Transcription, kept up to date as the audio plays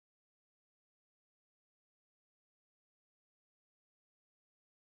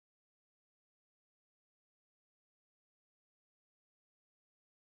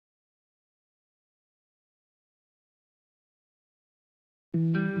Rumors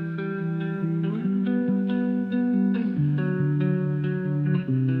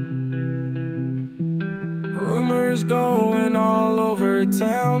going all over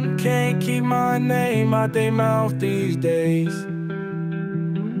town, can't keep my name out they mouth these days.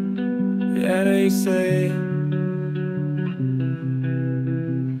 Yeah, they say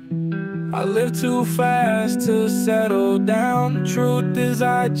I live too fast to settle down. Truth is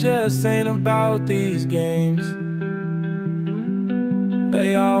I just ain't about these games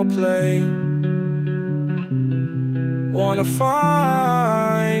they all play. Wanna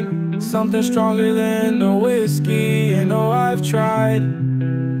find something stronger than the whiskey, and oh, I've tried,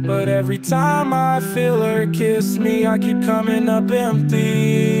 but every time I feel her kiss me, I keep coming up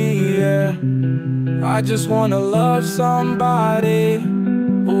empty, yeah. I just wanna love somebody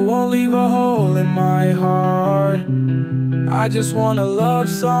who won't leave a hole in my heart. I just wanna love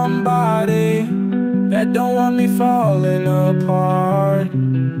somebody that don't want me falling apart.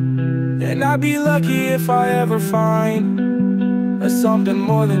 And I'd be lucky if I ever find something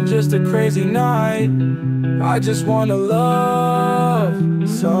more than just a crazy night. I just wanna love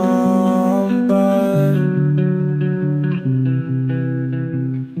somebody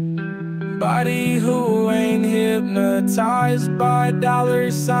who ain't hypnotized by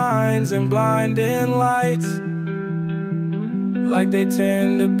dollar signs and blinding lights like they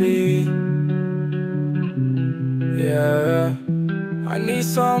tend to be. Yeah, I need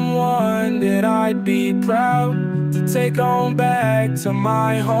someone that I'd be proud to take on back to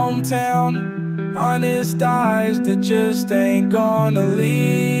my hometown. Honest eyes that just ain't gonna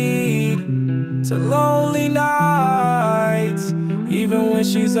lead to lonely nights. Even when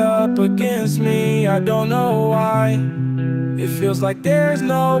she's up against me, I don't know why. It feels like there's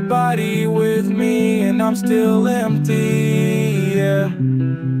nobody with me and I'm still empty, yeah.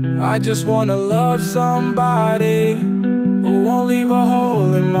 I just wanna love somebody who won't leave a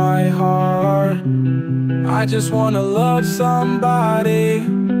hole in my heart. I just wanna love somebody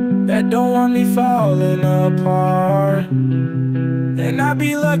that don't want me falling apart. And I'd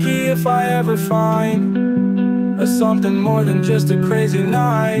be lucky if I ever find something more than just a crazy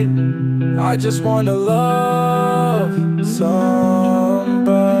night. I just wanna love somebody.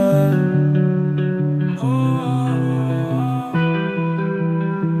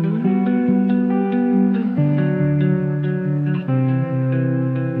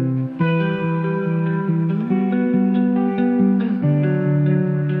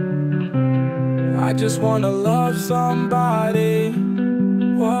 I just wanna love somebody.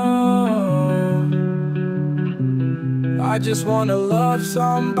 Whoa. I just wanna love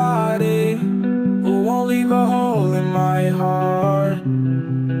somebody who won't leave a hole in my heart.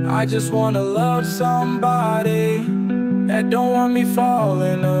 I just wanna love somebody that don't want me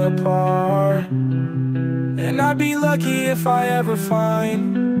falling apart. And I'd be lucky if I ever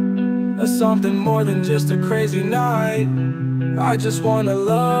find something more than just a crazy night. I just wanna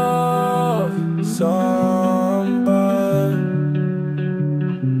love somebody.